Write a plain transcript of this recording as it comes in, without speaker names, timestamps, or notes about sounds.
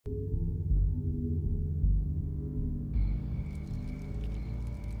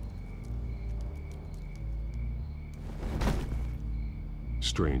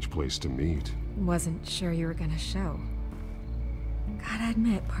Strange place to meet. Wasn't sure you were gonna show. Gotta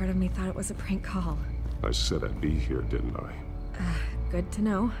admit, part of me thought it was a prank call. I said I'd be here, didn't I? Good to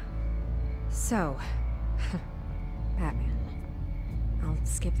know. So, Batman. I'll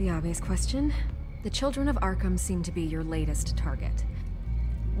skip the obvious question. The Children of Arkham seem to be your latest target.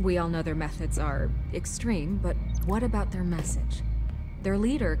 We all know their methods are extreme, but what about their message? Their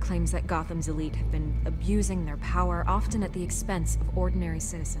leader claims that Gotham's elite have been abusing their power, often at the expense of ordinary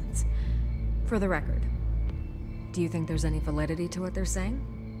citizens. For the record, do you think there's any validity to what they're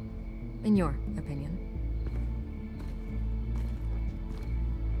saying? In your opinion?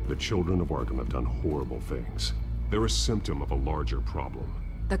 The Children of Arkham have done horrible things. They're a symptom of a larger problem.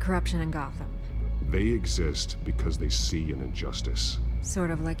 The corruption in Gotham. They exist because they see an injustice. Sort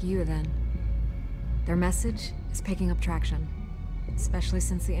of like you, then. Their message is picking up traction. Especially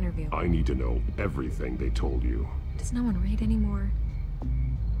since the interview. I need to know everything they told you. Does no one read anymore?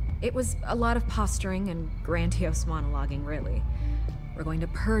 It was a lot of posturing and grandiose monologuing, really. We're going to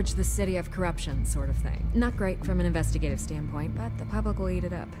purge the city of corruption, sort of thing. Not great from an investigative standpoint, but the public will eat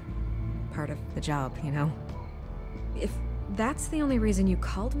it up. Part of the job, you know? If that's the only reason you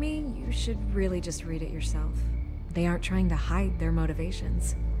called me, you should really just read it yourself. They aren't trying to hide their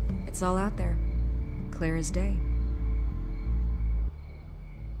motivations. It's all out there. Clear as day.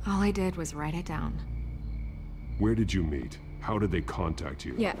 All I did was write it down. Where did you meet? How did they contact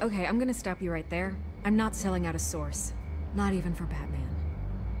you? Yeah, okay, I'm gonna stop you right there. I'm not selling out a source. Not even for Batman.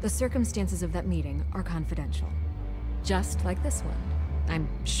 The circumstances of that meeting are confidential. Just like this one. I'm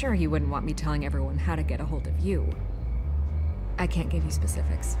sure you wouldn't want me telling everyone how to get a hold of you. I can't give you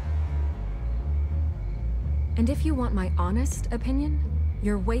specifics. And if you want my honest opinion,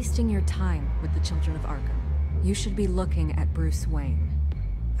 you're wasting your time with the Children of Arkham. You should be looking at Bruce Wayne.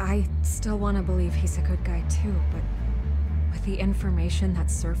 I still want to believe he's a good guy too, but with the information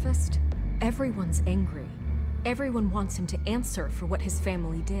that's surfaced, everyone's angry. Everyone wants him to answer for what his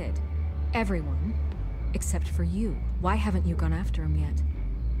family did. Everyone, except for you. Why haven't you gone after him yet?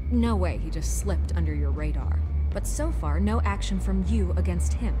 No way he just slipped under your radar. But so far, no action from you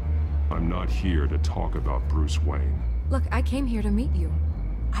against him. I'm not here to talk about Bruce Wayne. Look, I came here to meet you.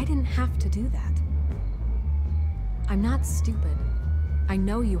 I didn't have to do that. I'm not stupid. I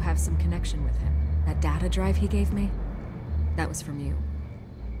know you have some connection with him. That data drive he gave me, that was from you.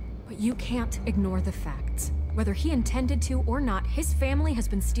 But you can't ignore the facts. Whether he intended to or not, his family has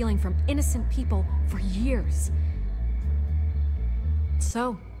been stealing from innocent people for years.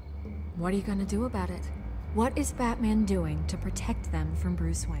 So, what are you gonna do about it? What is Batman doing to protect them from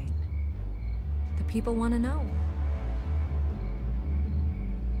Bruce Wayne? The people want to know.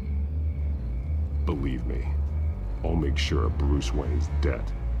 Believe me, I'll make sure Bruce Wayne's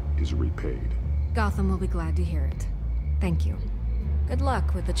debt is repaid. Gotham will be glad to hear it. Thank you. Good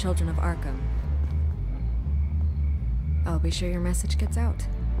luck with the Children of Arkham. I'll be sure your message gets out.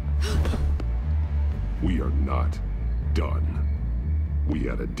 We are not done. We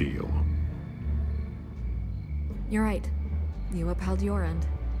had a deal. You're right. You upheld your end.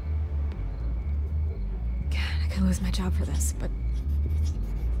 God, I could lose my job for this, but...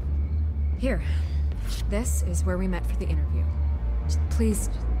 Here. This is where we met for the interview. Please,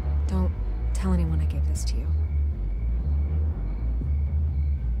 don't tell anyone I gave this to you.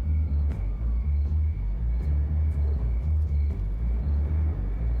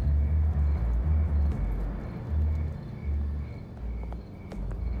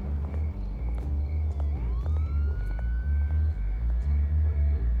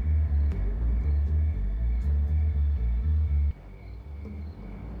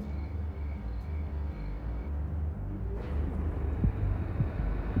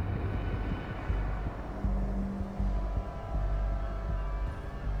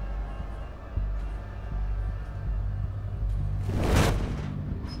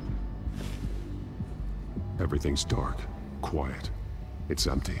 Everything's dark, quiet. It's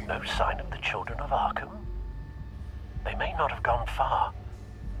empty. No sign of the Children of Arkham? They may not have gone far.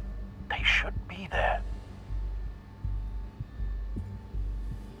 They should be there.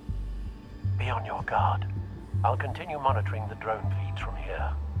 Be on your guard. I'll continue monitoring the drone feeds from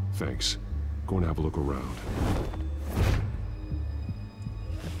here. Thanks. Go and have a look around.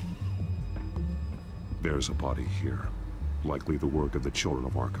 There's a body here. Likely the work of the Children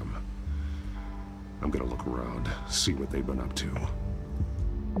of Arkham. I'm gonna look around, see what they've been up to.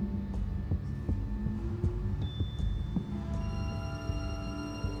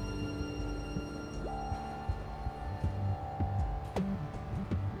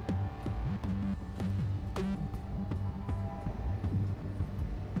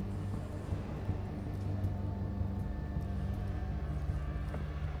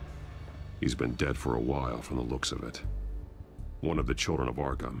 He's been dead for a while from the looks of it. One of the children of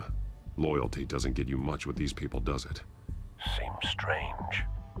Arkham. Loyalty doesn't get you much with these people, does it? Seems strange.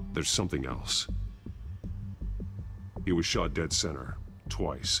 There's something else. He was shot dead center,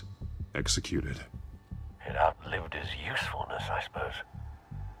 twice. Executed. It outlived his usefulness, I suppose.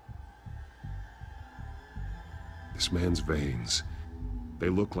 This man's veins. They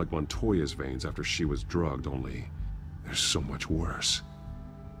look like Montoya's veins after she was drugged, only they're so much worse.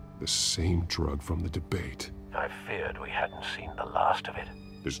 The same drug from the debate. I feared we hadn't seen the last of it.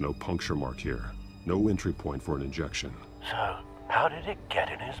 There's no puncture mark here. No entry point for an injection. So, how did it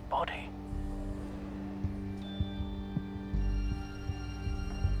get in his body?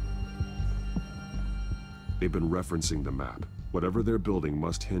 They've been referencing the map. Whatever they're building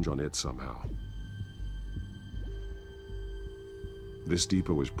must hinge on it somehow. This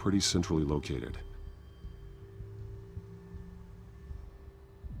depot is pretty centrally located.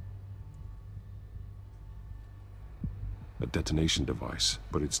 A detonation device,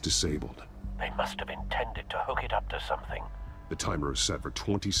 but it's disabled. They must have intended to hook it up to something. The timer is set for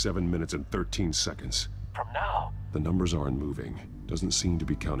 27 minutes and 13 seconds. From now? The numbers aren't moving. Doesn't seem to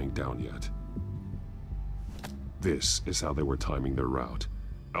be counting down yet. This is how they were timing their route.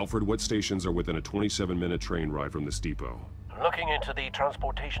 Alfred, what stations are within a 27-minute train ride from this depot? Looking into the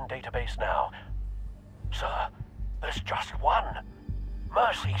transportation database now. Sir, there's just one.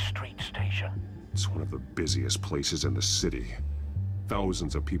 Mercy Street Station. It's one of the busiest places in the city.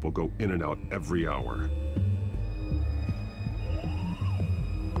 Thousands of people go in and out every hour.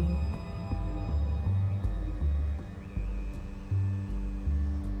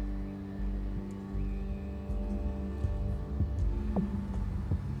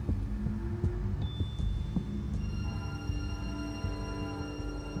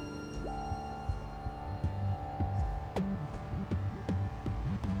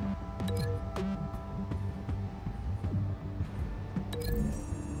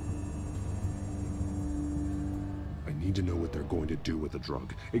 I need to know what they're going to do with the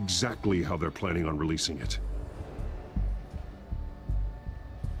drug. Exactly how they're planning on releasing it.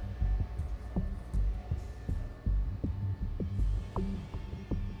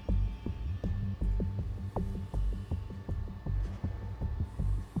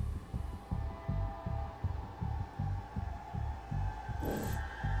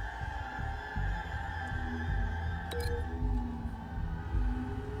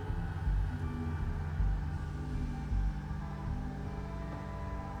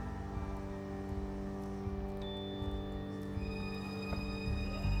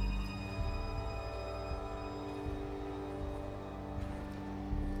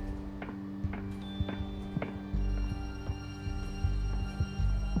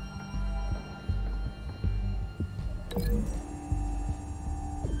 I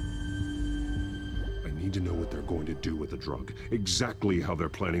need to know what they're going to do with the drug. Exactly how they're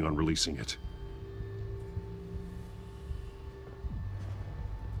planning on releasing it.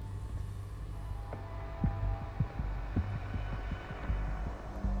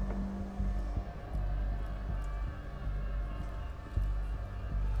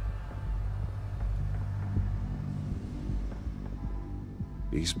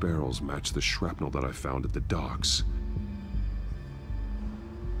 These barrels match the shrapnel that I found at the docks.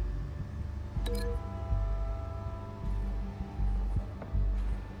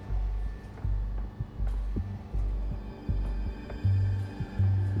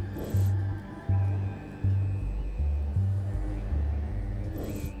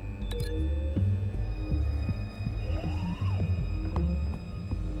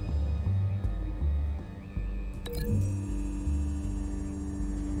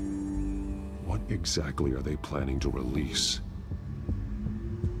 What exactly are they planning to release?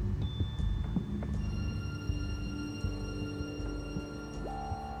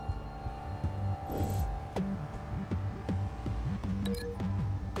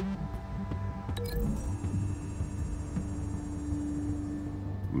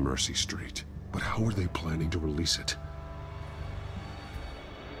 Mercy Street. But how are they planning to release it?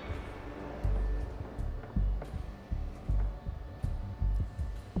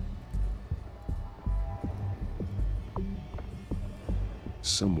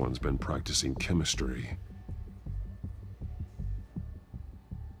 Someone's been practicing chemistry.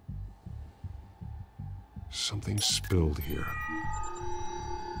 Something spilled here.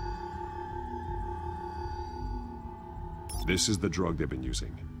 This is the drug they've been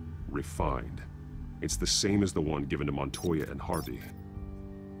using. Refined. It's the same as the one given to Montoya and Harvey.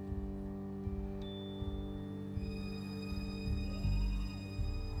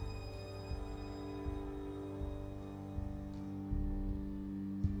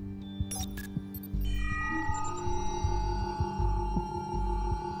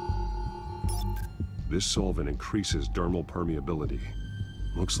 This solvent increases dermal permeability.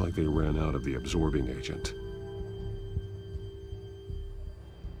 Looks like they ran out of the absorbing agent.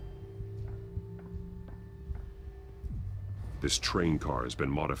 This train car has been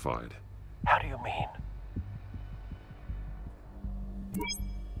modified. How do you mean?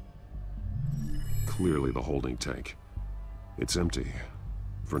 Clearly the holding tank. It's empty.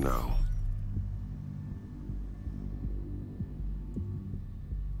 For now.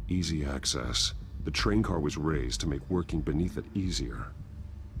 Easy access. The train car was raised to make working beneath it easier.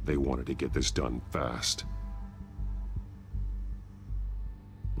 They wanted to get this done fast.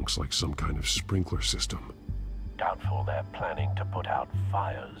 Looks like some kind of sprinkler system. Doubtful they're planning to put out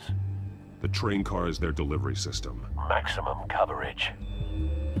fires. The train car is their delivery system. Maximum coverage.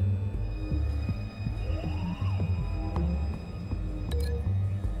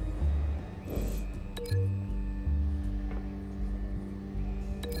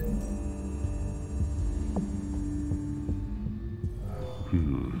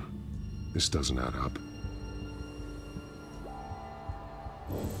 This doesn't add up.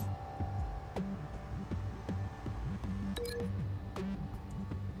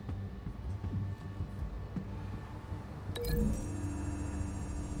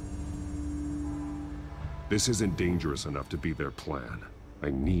 This isn't dangerous enough to be their plan. I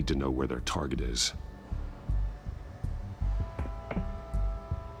need to know where their target is.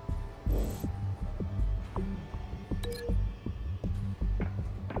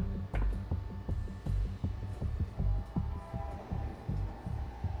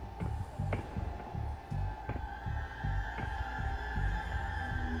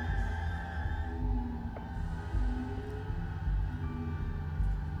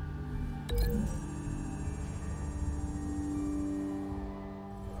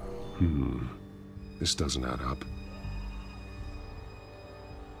 This doesn't add up.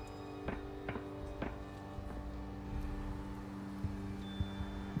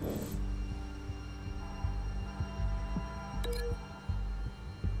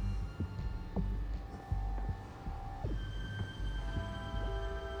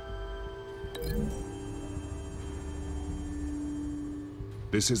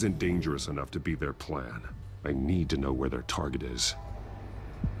 This isn't dangerous enough to be their plan. I need to know where their target is.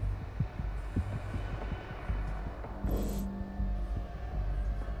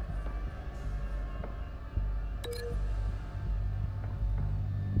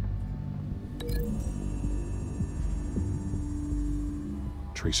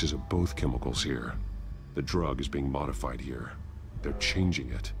 Traces of both chemicals here. The drug is being modified here. They're changing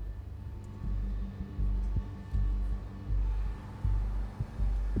it.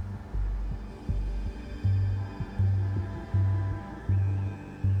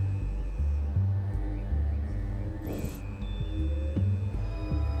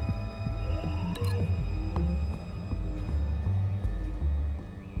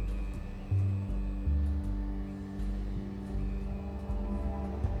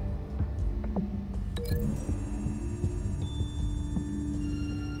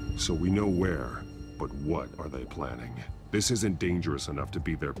 So we know where, but what are they planning? This isn't dangerous enough to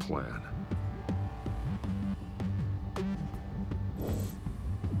be their plan.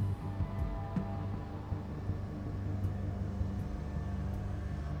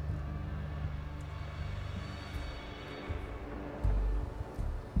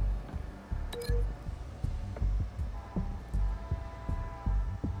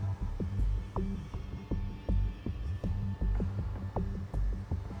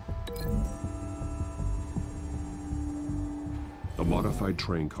 A modified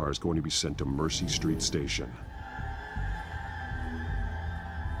train car is going to be sent to Mercy Street Station.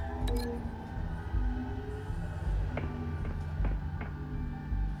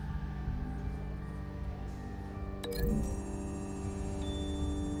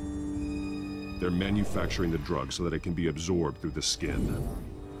 They're manufacturing the drug so that it can be absorbed through the skin.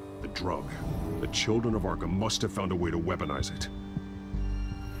 The drug. The children of Arkham must have found a way to weaponize it.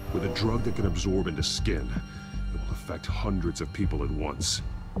 With a drug that can absorb into skin, it will affect hundreds of people at once.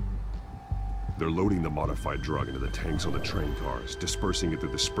 They're loading the modified drug into the tanks on the train cars, dispersing it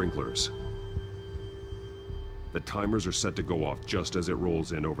through the sprinklers. The timers are set to go off just as it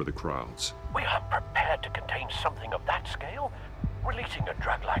rolls in over the crowds. We aren't prepared to contain something of that scale. Releasing a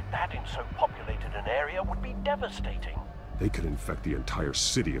drug like that in so populated an area would be devastating. They could infect the entire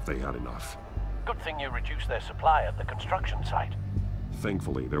city if they had enough. Good thing you reduced their supply at the construction site.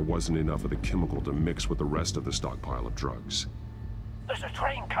 Thankfully, there wasn't enough of the chemical to mix with the rest of the stockpile of drugs. There's a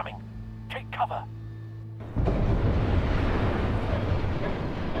train coming. Take cover.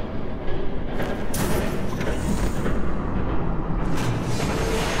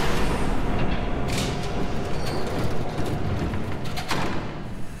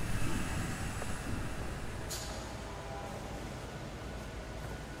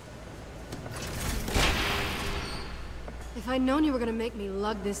 I'd known you were gonna make me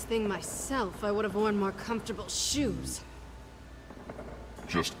lug this thing myself, I would have worn more comfortable shoes.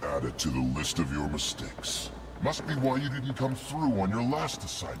 Just add it to the list of your mistakes. Must be why you didn't come through on your last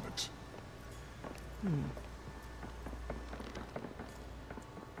assignment.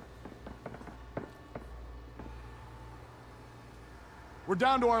 We're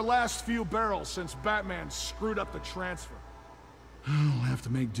down to our last few barrels since Batman screwed up the transfer. We'll have to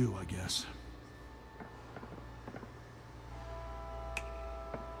make do, I guess.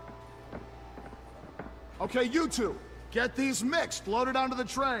 Okay, you two, get these mixed, loaded onto the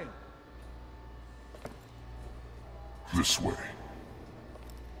train. This way.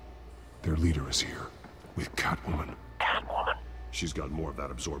 Their leader is here, with Catwoman. Catwoman? She's got more of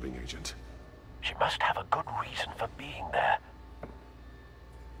that absorbing agent. She must have a good reason for being there.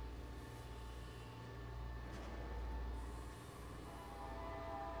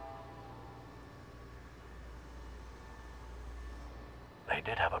 They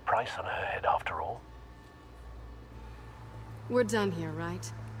did have a price on her head after all. We're done here, right?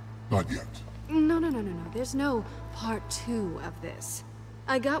 Not yet. No. There's no part 2 of this.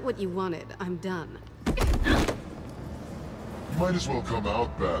 I got what you wanted. I'm done. You might as well come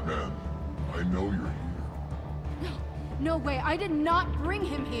out, Batman. I know you're here. No way. I did not bring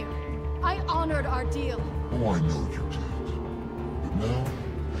him here. I honored our deal. Oh, I know you did. But now,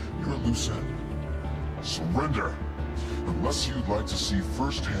 you're a loose end. Surrender! Unless you'd like to see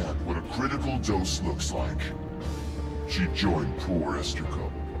firsthand what a critical dose looks like. She joined poor Esther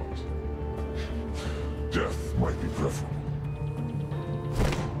Cobblepot. Death might be preferable.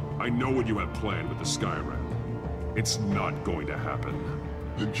 I know what you have planned with the Skyrim. It's not going to happen.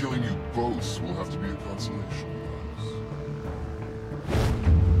 Then killing you both will have to be a consolation.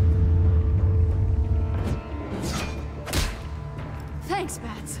 Thanks,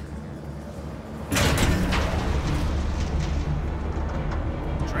 Bats.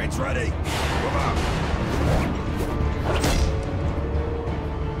 Train's ready! Move out!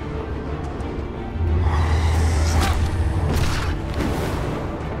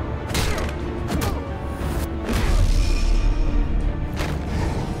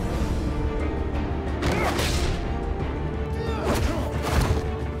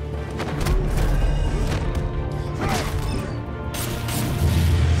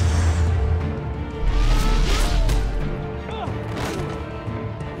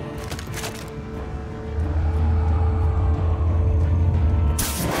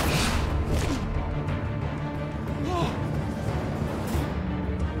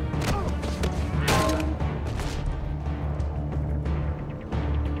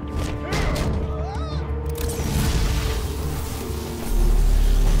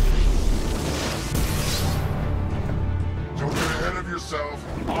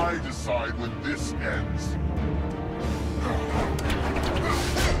 I decide when this ends.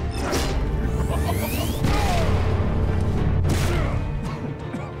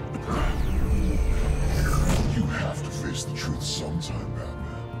 You have to face the truth sometime,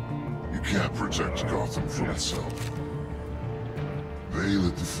 Batman. You can't protect Gotham from itself. They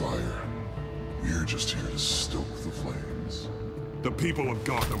lit the fire. We're just here to stoke the flames. The people of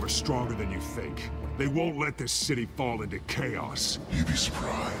Gotham are stronger than you think. They won't let this city fall into chaos. You'd be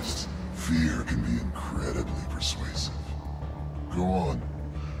surprised. Fear can be incredibly persuasive. Go on.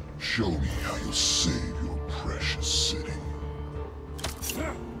 Show me how you'll save your precious city.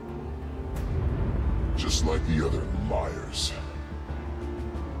 Just like the other liars.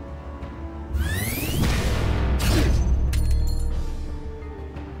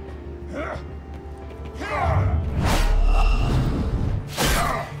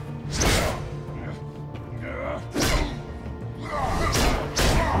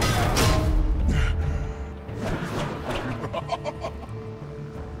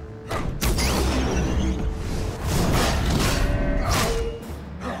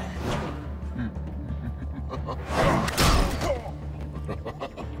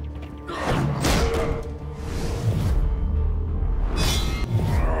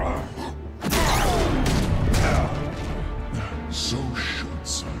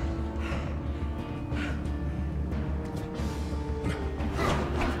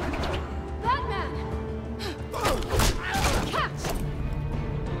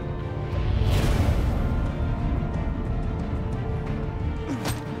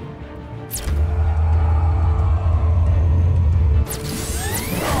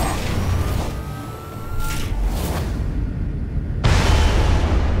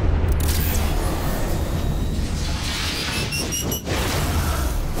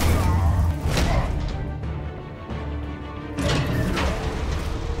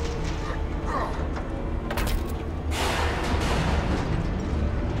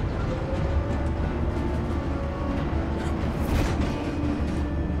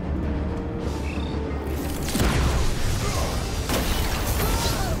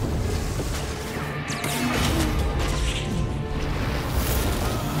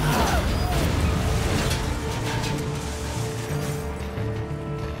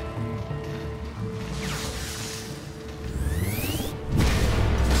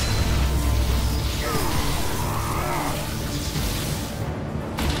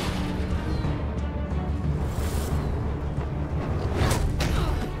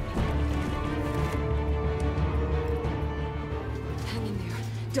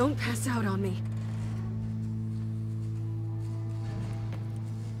 Don't pass out on me.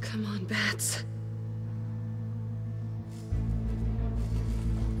 Come on, Bats.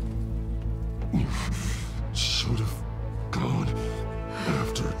 You should have gone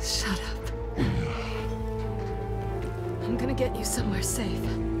after... Shut up. I'm gonna get you somewhere safe.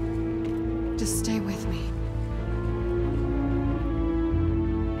 Just stay with me.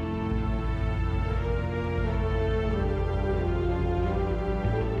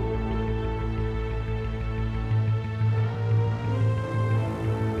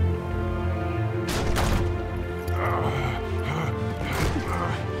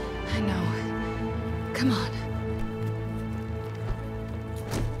 I know. Come on.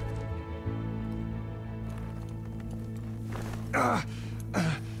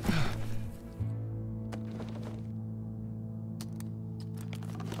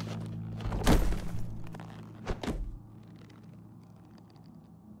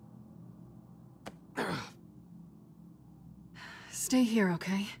 Stay here,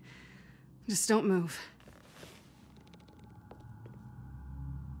 okay? Just don't move.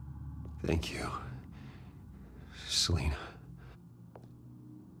 Thank you, Selina.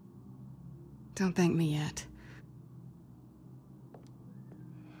 Don't thank me yet.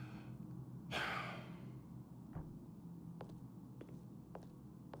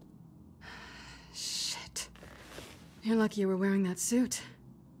 Shit. You're lucky you were wearing that suit.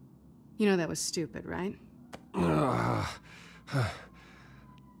 You know that was stupid, right?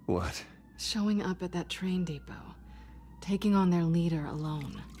 What? Showing up at that train depot. Taking on their leader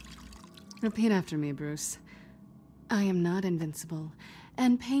alone. Repeat after me, Bruce. I am not invincible,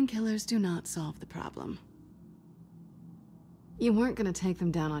 and painkillers do not solve the problem. You weren't gonna take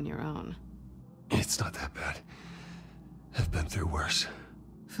them down on your own. It's not that bad. I've been through worse.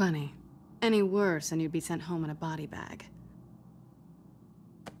 Funny. Any worse and you'd be sent home in a body bag.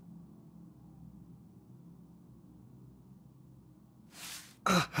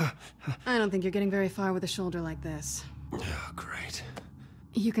 I don't think you're getting very far with a shoulder like this. Oh, great.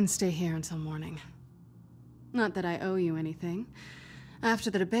 You can stay here until morning. Not that I owe you anything. After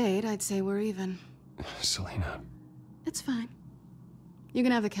the debate, I'd say we're even. Selina. It's fine. You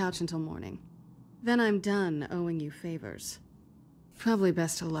can have the couch until morning. Then I'm done owing you favors. Probably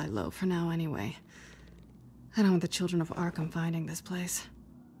best to lie low for now anyway. I don't want the children of Arkham finding this place.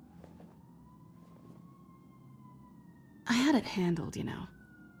 I had it handled, you know.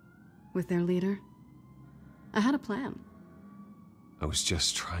 With their leader. I had a plan. I was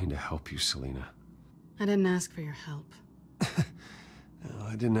just trying to help you, Selina. I didn't ask for your help. Well,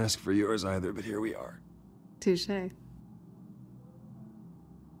 I didn't ask for yours either, but here we are. Touché.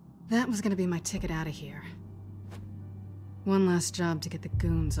 That was gonna be my ticket out of here. One last job to get the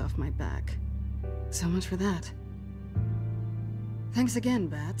goons off my back. So much for that. Thanks again,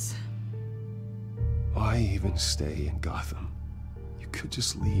 Bats. Why even stay in Gotham? You could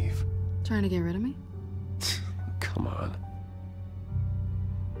just leave. Trying to get rid of me? Come on.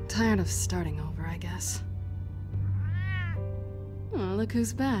 Tired of starting over, I guess. Oh, look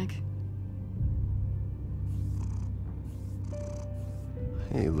who's back.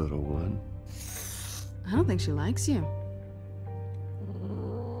 Hey, little one. I don't think she likes you.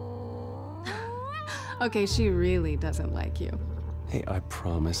 Okay, she really doesn't like you. Hey, I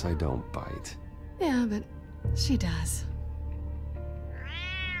promise I don't bite. Yeah, but she does.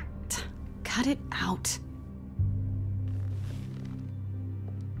 Cut it out.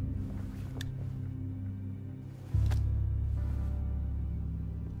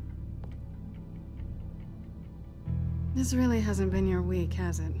 This really hasn't been your week,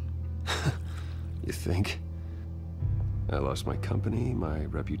 has it? You think? I lost my company, my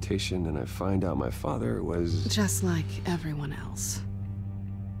reputation, and I find out my father was... Just like everyone else.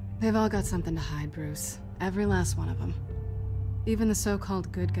 They've all got something to hide, Bruce. Every last one of them. Even the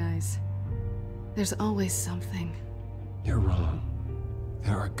so-called good guys. There's always something. You're wrong.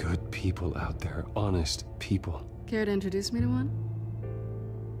 There are good people out there, honest people. Care to introduce me to one?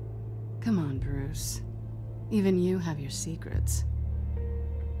 Come on, Bruce. Even you have your secrets.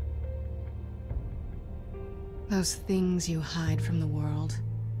 Those things you hide from the world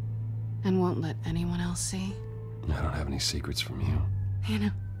and won't let anyone else see. I don't have any secrets from you. You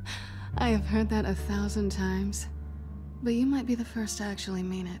know, I have heard that 1,000 times, but you might be the first to actually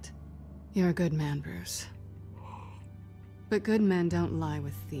mean it. You're a good man, Bruce. But good men don't lie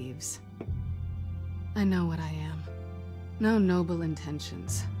with thieves. I know what I am. No noble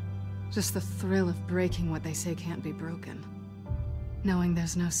intentions. Just the thrill of breaking what they say can't be broken. Knowing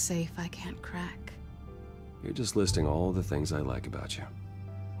there's no safe I can't crack. You're just listing all the things I like about you.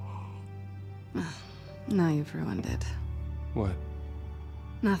 Now you've ruined it. What?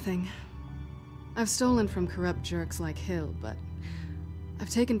 Nothing. I've stolen from corrupt jerks like Hill, but I've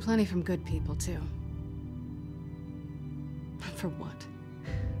taken plenty from good people, too. For what?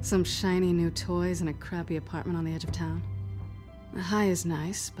 Some shiny new toys and a crappy apartment on the edge of town? The high is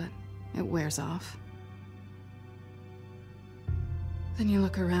nice, but it wears off. Then you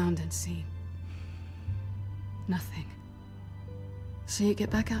look around and see nothing. So you get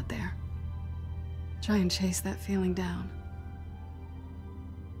back out there. Try and chase that feeling down.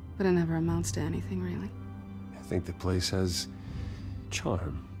 But it never amounts to anything, really. I think the place has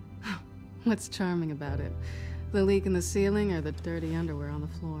charm. What's charming about it? The leak in the ceiling or the dirty underwear on the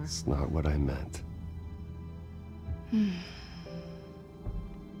floor? It's not what I meant.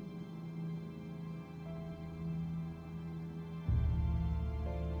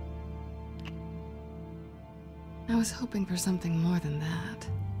 I was hoping for something more than that.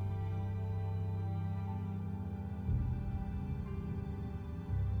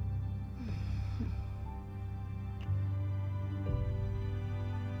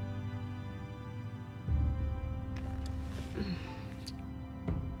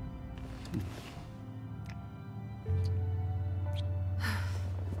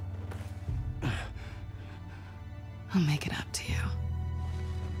 I'll make it up to you.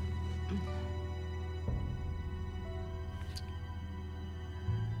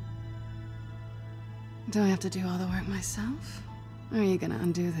 Do I have to do all the work myself? Or are you gonna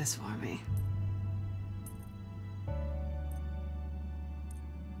undo this for me?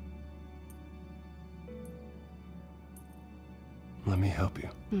 Let me help you.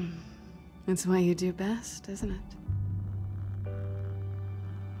 It's what you do best, isn't it?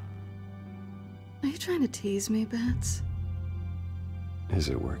 Are you trying to tease me, Bats? Is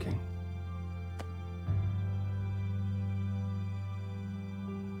it working?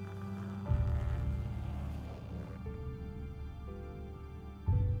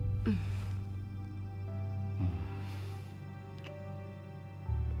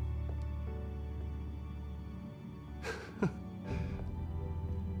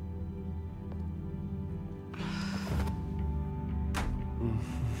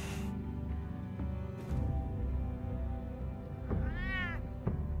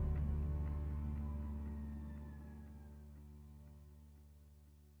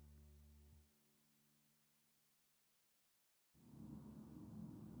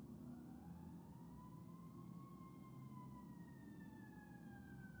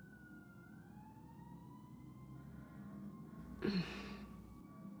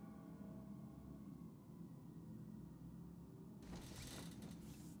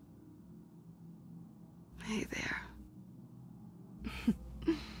 Hey there.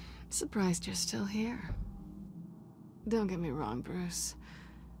 Surprised you're still here. Don't get me wrong, Bruce.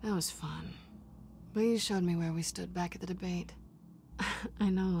 That was fun. But you showed me where we stood back at the debate. I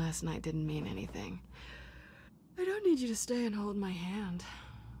know last night didn't mean anything. I don't need you to stay and hold my hand.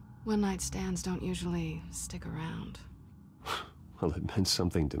 One-night stands don't usually stick around. Well, it meant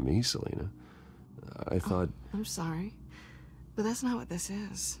something to me, Selena. I thought... I'm sorry, but that's not what this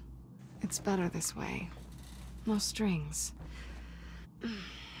is. It's better this way. No strings.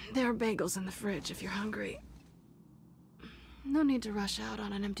 There are bagels in the fridge if you're hungry. No need to rush out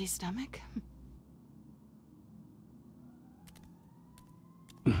on an empty stomach.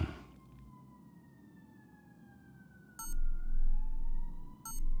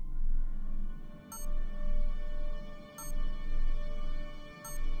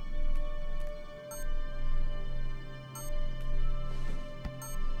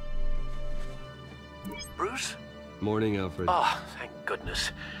 Bruce? Morning, Alfred. Oh, thank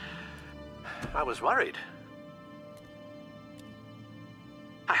goodness. I was worried.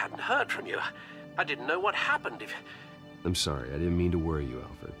 I hadn't heard from you. I didn't know what happened. I'm sorry, I didn't mean to worry you,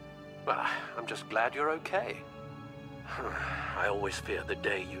 Alfred. Well, I'm just glad you're okay. I always fear the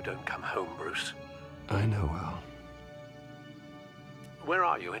day you don't come home, Bruce. I know, Al. Where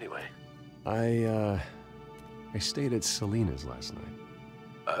are you, anyway? I stayed at Selena's last night.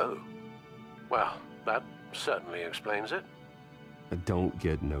 Oh. Well, that certainly explains it. Don't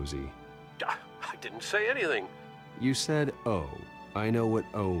get nosy. I didn't say anything. You said O. I know what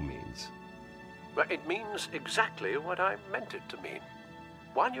O means. Well, it means exactly what I meant it to mean.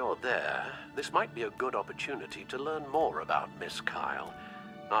 While you're there, this might be a good opportunity to learn more about Miss Kyle.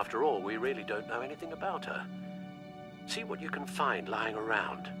 After all, we really don't know anything about her. See what you can find lying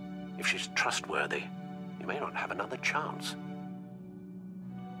around. If she's trustworthy, you may not have another chance.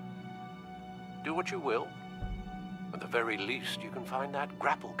 Do what you will. At the very least, you can find that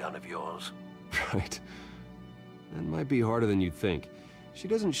grapple gun of yours. Right. That might be harder than you'd think. She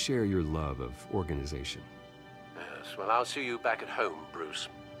doesn't share your love of organization. Yes, well, I'll see you back at home, Bruce.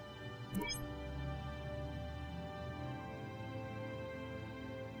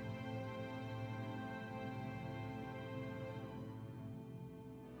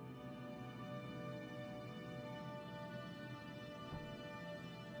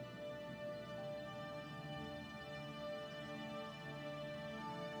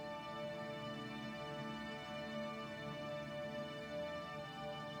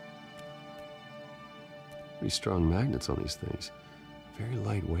 Pretty strong magnets on these things. Very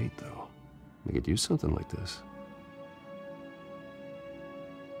lightweight, though. They could use something like this.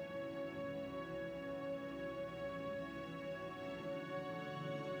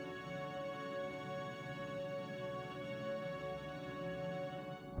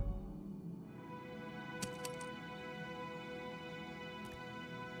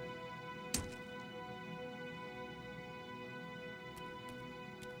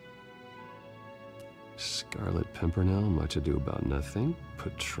 Scarlet Pimpernel, much ado about nothing.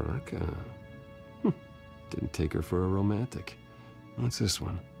 Petrarca. Didn't take her for a romantic. What's this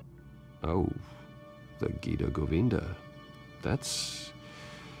one? Oh, the Gita Govinda. That's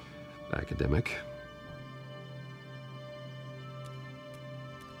academic.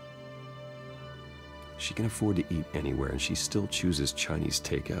 She can afford to eat anywhere, and she still chooses Chinese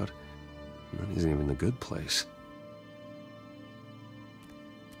takeout. That isn't even the good place.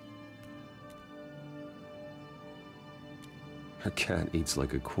 Her cat eats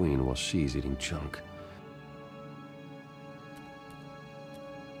like a queen while she's eating junk.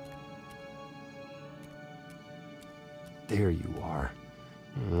 There you are.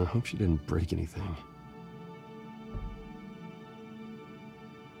 I hope she didn't break anything.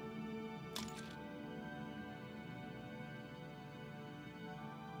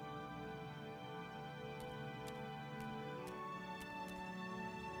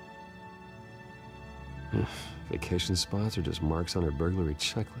 Vacation spots are just marks on her burglary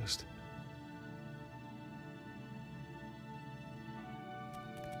checklist.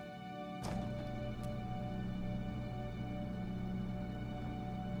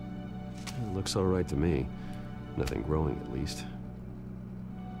 It looks all right to me. Nothing growing, at least.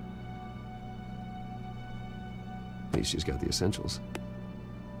 At least she's got the essentials.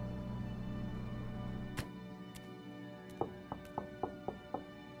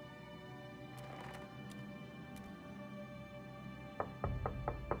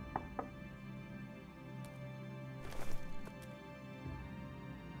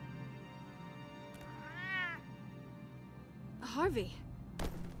 Harvey.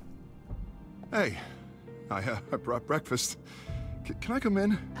 Hey, I brought breakfast. Can I come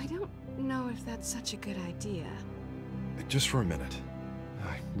in? I don't know if that's such a good idea. Just for a minute.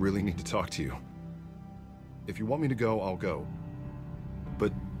 I really need to talk to you. If you want me to go, I'll go.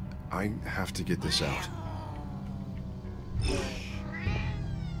 But I have to get this out.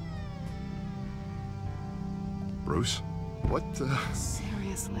 Bruce? What,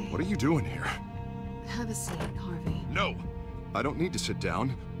 Seriously? What are you doing here? Have a seat, Harvey. No! I don't need to sit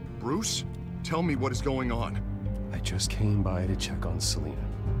down. Bruce, tell me what is going on. I just came by to check on Selena.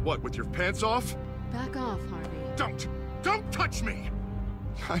 What, with your pants off? Back off, Harvey. Don't touch me!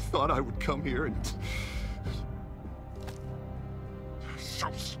 I thought I would come here and...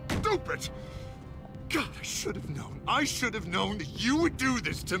 So stupid! God, I should have known. I should have known that you would do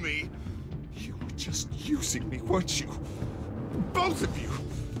this to me. You were just using me, weren't you? Both of you!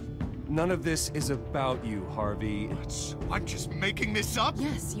 None of this is about you, Harvey. What, so I'm just making this up?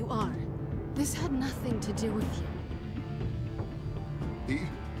 Yes, you are. This had nothing to do with you.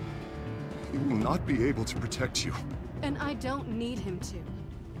 He will not be able to protect you. And I don't need him to.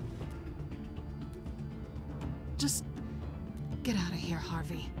 Just get out of here,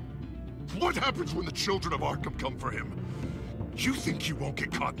 Harvey. What happens when the children of Arkham come for him? You think you won't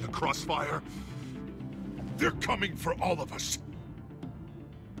get caught in the crossfire? They're coming for all of us.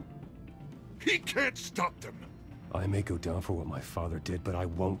 He can't stop them. I may go down for what my father did, but I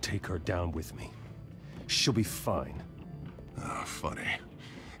won't take her down with me. She'll be fine. Ah, funny.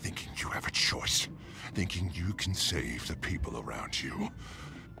 Thinking you have a choice. Thinking you can save the people around you.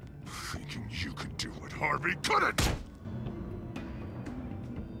 Thinking you could do what Harvey couldn't!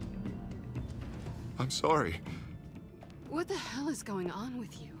 I'm sorry. What the hell is going on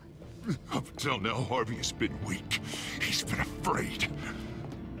with you? Up until now, Harvey has been weak. He's been afraid.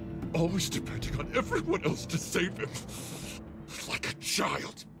 Always depending on everyone else to save him. Like a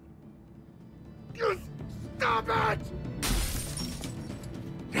child. Stop it!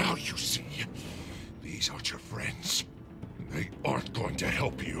 Now you see. These aren't your friends. They aren't going to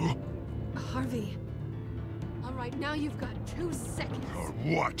help you. Harvey. All right, now you've got 2 seconds. Or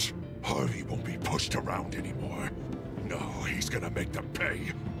what? Harvey won't be pushed around anymore. No, he's gonna make them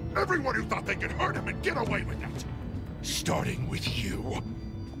pay. Everyone who thought they could hurt him and get away with it. Starting with you.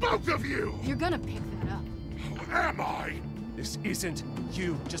 Both of you! You're gonna pick that up. Who am I? This isn't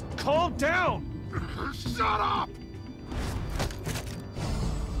you. Just calm down! Shut up!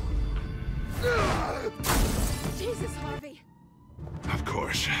 Jesus, Harvey! Of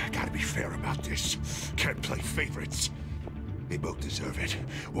course, gotta be fair about this. Can't play favorites. They both deserve it,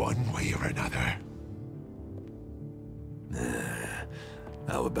 one way or another.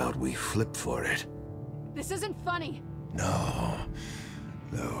 How about we flip for it? This isn't funny. No,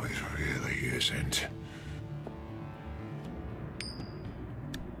 it really isn't.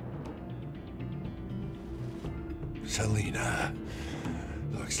 Selina,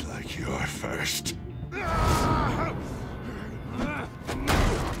 looks like you're first.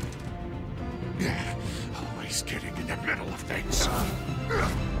 Always getting in the middle of things.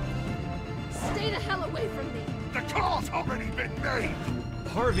 Stay the hell away from me. The call's already been made!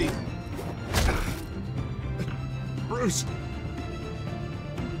 Harvey! Bruce!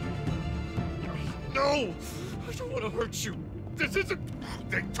 No! I don't want to hurt you. This isn't...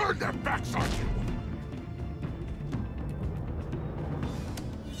 They turned their backs on you!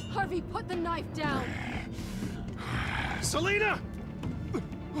 Harvey, put the knife down. Selina!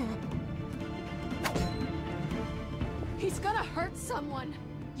 He's gonna hurt someone.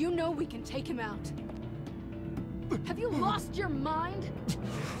 You know we can take him out. Have you lost your mind?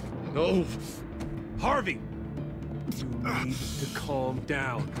 No! Harvey! You need to calm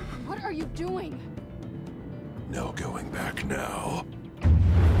down. What are you doing? No going back now.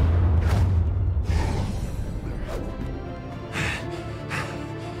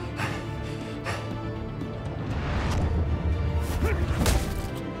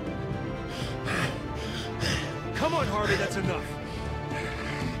 Come on, Harvey, that's enough.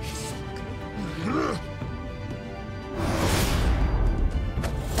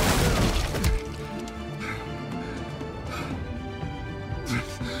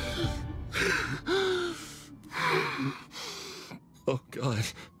 Oh, God.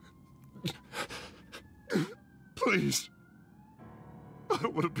 Please. I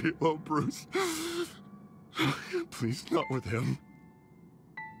don't want to be alone, Bruce. Please, not with him.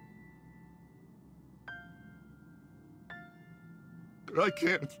 But I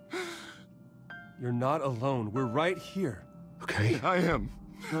can't. You're not alone. We're right here. Okay? I am.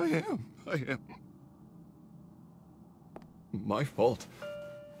 My fault.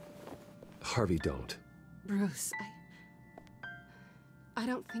 Harvey, don't. Bruce, I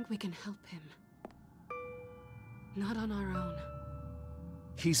don't think we can help him. Not on our own.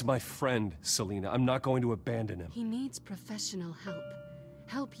 He's my friend, Selina. I'm not going to abandon him. He needs professional help.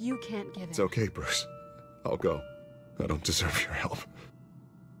 Help you can't give him. It's okay, Bruce. I'll go. I don't deserve your help.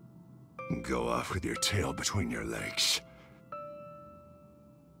 Go off with your tail between your legs.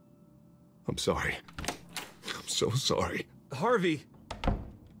 I'm sorry. I'm so sorry. Harvey!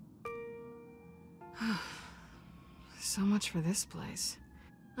 So much for this place.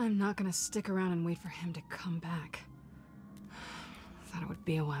 I'm not gonna stick around and wait for him to come back. Thought it would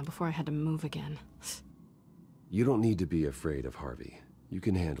be a while before I had to move again. You don't need to be afraid of Harvey. You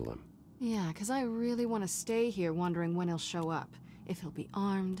can handle him. Yeah, because I really want to stay here wondering when he'll show up. If he'll be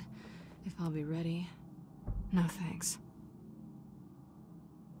armed, if I'll be ready. No thanks.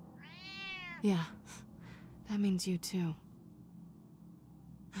 Yeah, that means you too.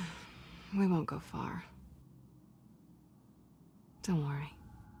 We won't go far. Don't worry.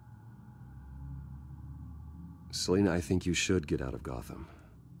 Selina, I think you should get out of Gotham.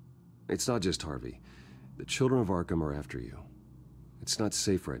 It's not just Harvey. The children of Arkham are after you. It's not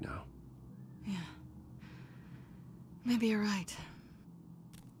safe right now. Yeah. Maybe you're right.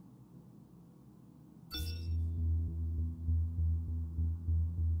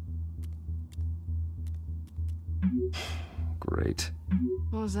 Great.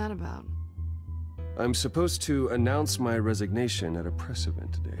 What was that about? I'm supposed to announce my resignation at a press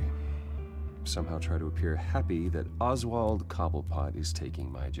event today. Somehow try to appear happy that Oswald Cobblepot is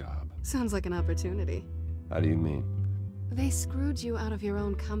taking my job. Sounds like an opportunity. How do you mean? They screwed you out of your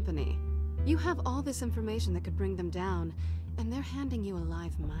own company. You have all this information that could bring them down, and they're handing you a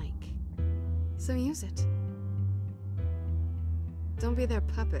live mic. So use it. Don't be their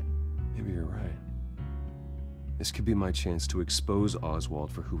puppet. Maybe you're right. This could be my chance to expose Oswald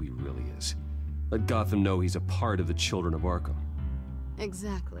for who he really is. Let Gotham know he's a part of the Children of Arkham.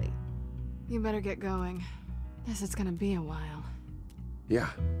 Exactly. You better get going. Guess it's gonna be a while. Yeah.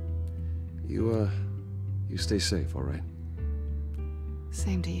 You stay safe, all right?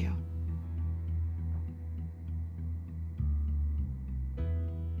 Same to you.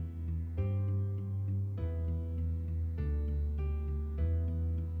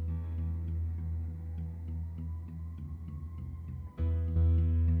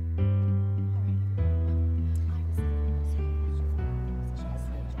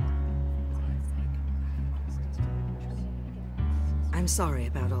 I'm sorry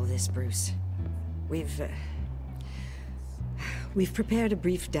about all this, Bruce. We've prepared a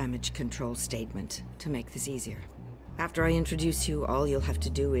brief damage control statement to make this easier. After I introduce you, all you'll have to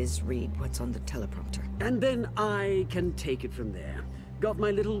do is read what's on the teleprompter. And then I can take it from there. Got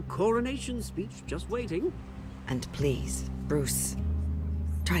my little coronation speech just waiting. And please, Bruce,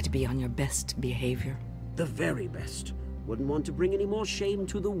 try to be on your best behavior. The very best. Wouldn't want to bring any more shame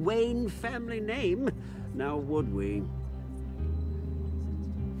to the Wayne family name, now would we?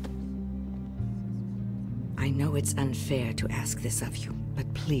 I know it's unfair to ask this of you,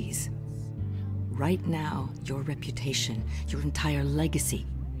 but please. Right now, your reputation, your entire legacy,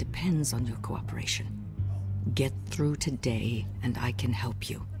 depends on your cooperation. Get through today, and I can help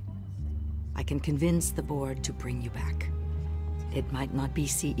you. I can convince the board to bring you back. It might not be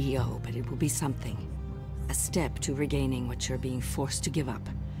CEO, but it will be something. A step to regaining what you're being forced to give up.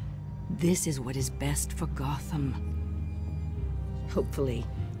 This is what is best for Gotham. Hopefully,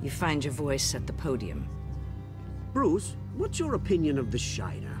 you find your voice at the podium. Bruce, what's your opinion of the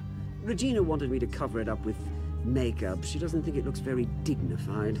Shiner? Regina wanted me to cover it up with makeup. She doesn't think it looks very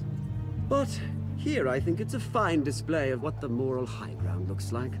dignified. But here I think it's a fine display of what the moral high ground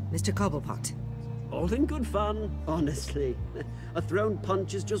looks like. Mr. Cobblepot. All in good fun, honestly. A thrown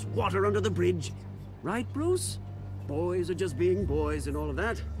punch is just water under the bridge. Right, Bruce? Boys are just being boys and all of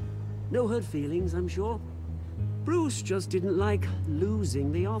that. No hurt feelings, I'm sure. Bruce just didn't like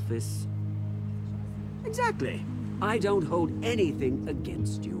losing the office. Exactly. I don't hold anything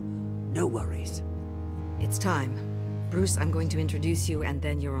against you. No worries. It's time. Bruce, I'm going to introduce you and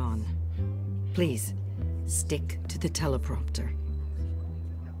then you're on. Please, stick to the teleprompter.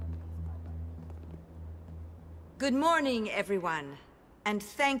 Good morning, everyone. And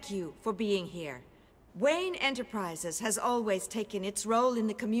thank you for being here. Wayne Enterprises has always taken its role in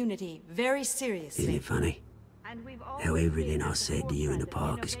the community very seriously. Isn't it funny? How everything I said to you in the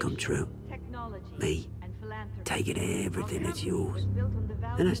park has come true. Me, taking everything that's yours.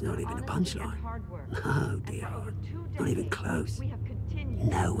 And that's not even a punchline. No, dear heart. Not even close.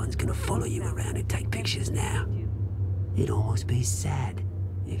 No one's gonna follow you around and take pictures now. It'd almost be sad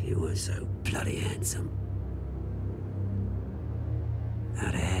if you were so bloody handsome.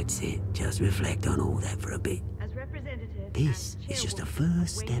 Now that's it. Just reflect on all that for a bit. This is just a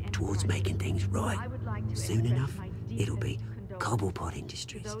first step towards making things right. Soon enough, it'll be Cobblepot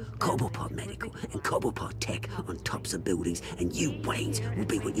Industries, Cobblepot Medical, and Cobblepot Tech on tops of buildings, and you, Waynes, will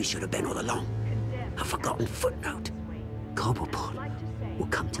be what you should have been all along. A forgotten footnote. Cobblepot will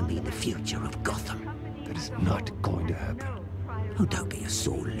come to mean the future of Gotham. That is not going to happen. Oh, don't be a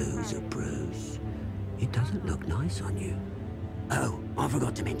sore loser, Bruce. It doesn't look nice on you. Oh, I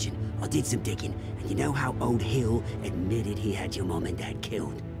forgot to mention, I did some digging, and you know how old Hill admitted he had your mom and dad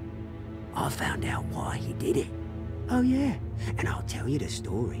killed? I found out why he did it. Oh yeah, and I'll tell you the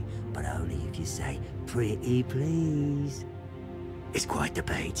story, but only if you say, pretty please. It's quite the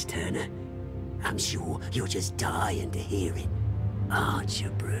page turner. I'm sure you're just dying to hear it, aren't you,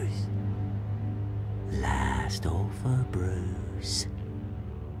 Bruce? Last offer, Bruce.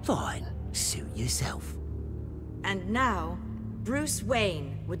 Fine, suit yourself. And now, Bruce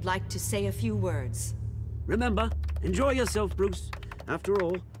Wayne would like to say a few words. Remember, enjoy yourself, Bruce. After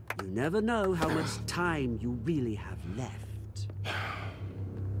all, you never know how much time you really have left.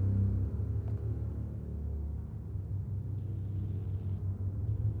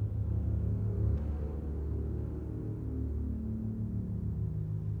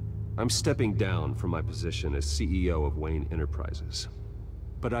 I'm stepping down from my position as CEO of Wayne Enterprises.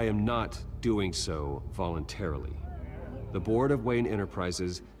 But I am not doing so voluntarily. The board of Wayne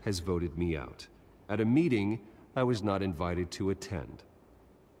Enterprises has voted me out, at a meeting I was not invited to attend.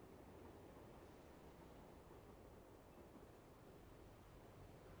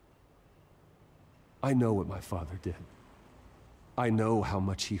 I know what my father did. I know how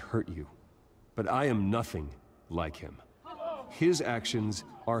much he hurt you, but I am nothing like him. His actions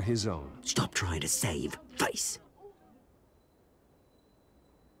are his own. Stop trying to save face.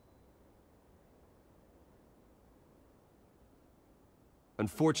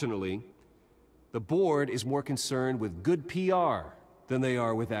 Unfortunately, the board is more concerned with good PR than they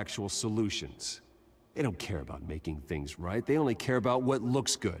are with actual solutions. They don't care about making things right. They only care about what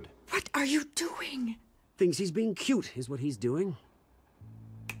looks good. What are you doing? Thinks he's being cute, is what he's doing.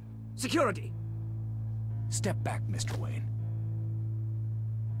 Security! Step back, Mr. Wayne.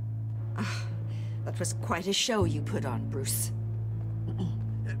 That was quite a show you put on, Bruce.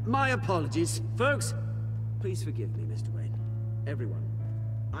 My apologies. Folks, please forgive me, Mr. Wayne. Everyone.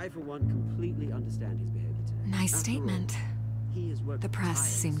 I, for one, completely understand his behavior today. Nice After statement. The press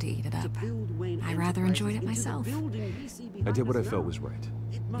seemed to eat it up. I rather enjoyed it myself. I did what I felt was right.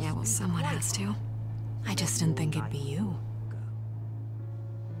 Yeah, well, someone has to. I just didn't think it'd be you.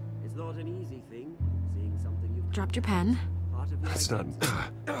 It's not an easy thing, seeing something you've Dropped your pen. That's not...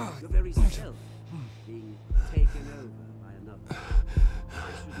 your very self being taken over by another.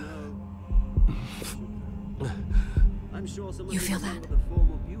 I should know. I'm sure someone You feel that? the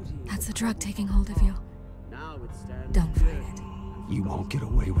form of beauty. That's the drug taking hold of you. Now it stands. Don't fight it. You won't get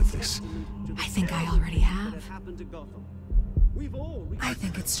away with this. I think I already have. I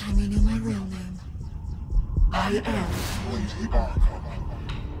think it's time you knew my real name. I am.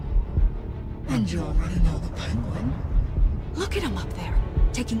 And you already know the Penguin. Look at him up there,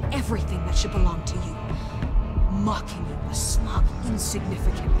 taking everything that should belong to you. Mocking you, a smug,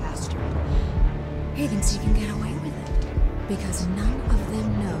 insignificant bastard. He thinks he can get away with it. Because none of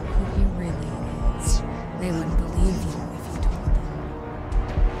them know who he really is. They wouldn't believe you if you told them.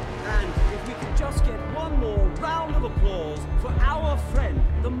 And if we could just get one more round of applause for our friend,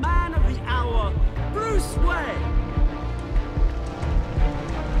 the man of the hour, Bruce Wayne!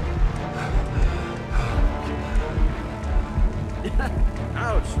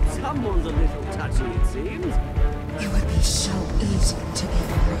 Ouch, someone's a little touchy, it seems. It would be so easy to get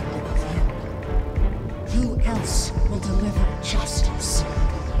rid of him. Who else will deliver justice?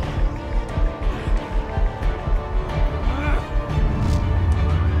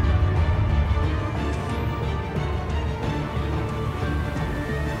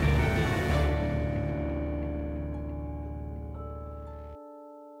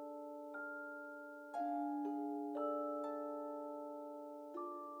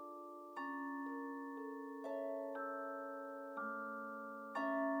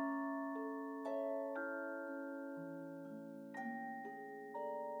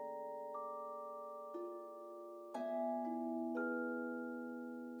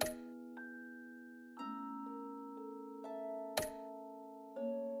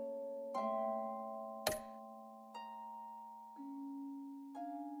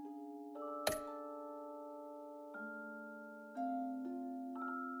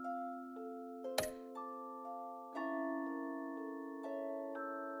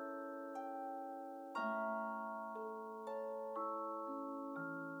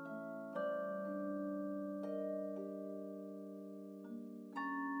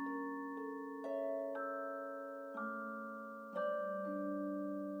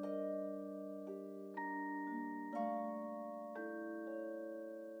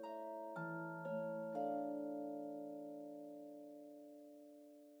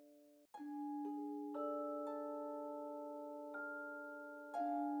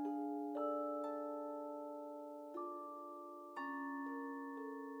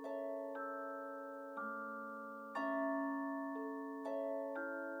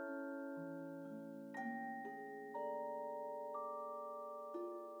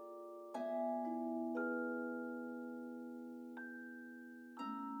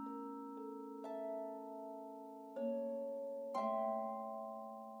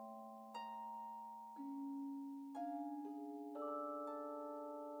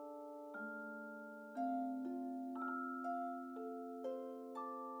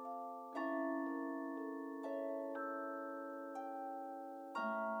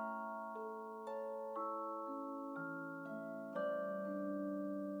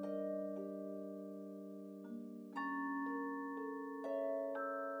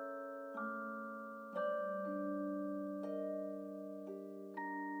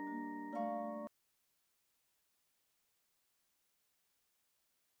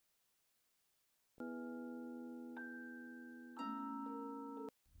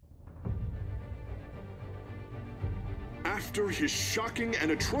 After his shocking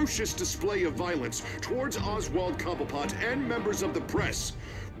and atrocious display of violence towards Oswald Cobblepot and members of the press,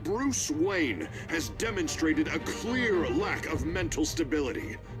 Bruce Wayne has demonstrated a clear lack of mental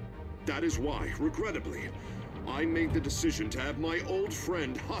stability. That is why, regrettably, I made the decision to have my old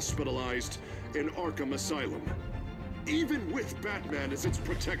friend hospitalized in Arkham Asylum. Even with Batman as its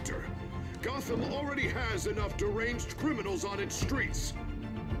protector, Gotham already has enough deranged criminals on its streets.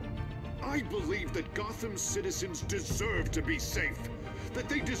 I believe that Gotham's citizens deserve to be safe, that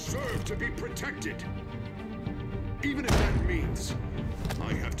they deserve to be protected. Even if that means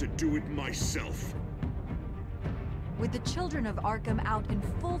I have to do it myself. With the children of Arkham out in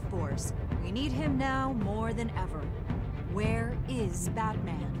full force, we need him now more than ever. Where is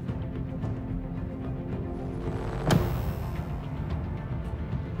Batman?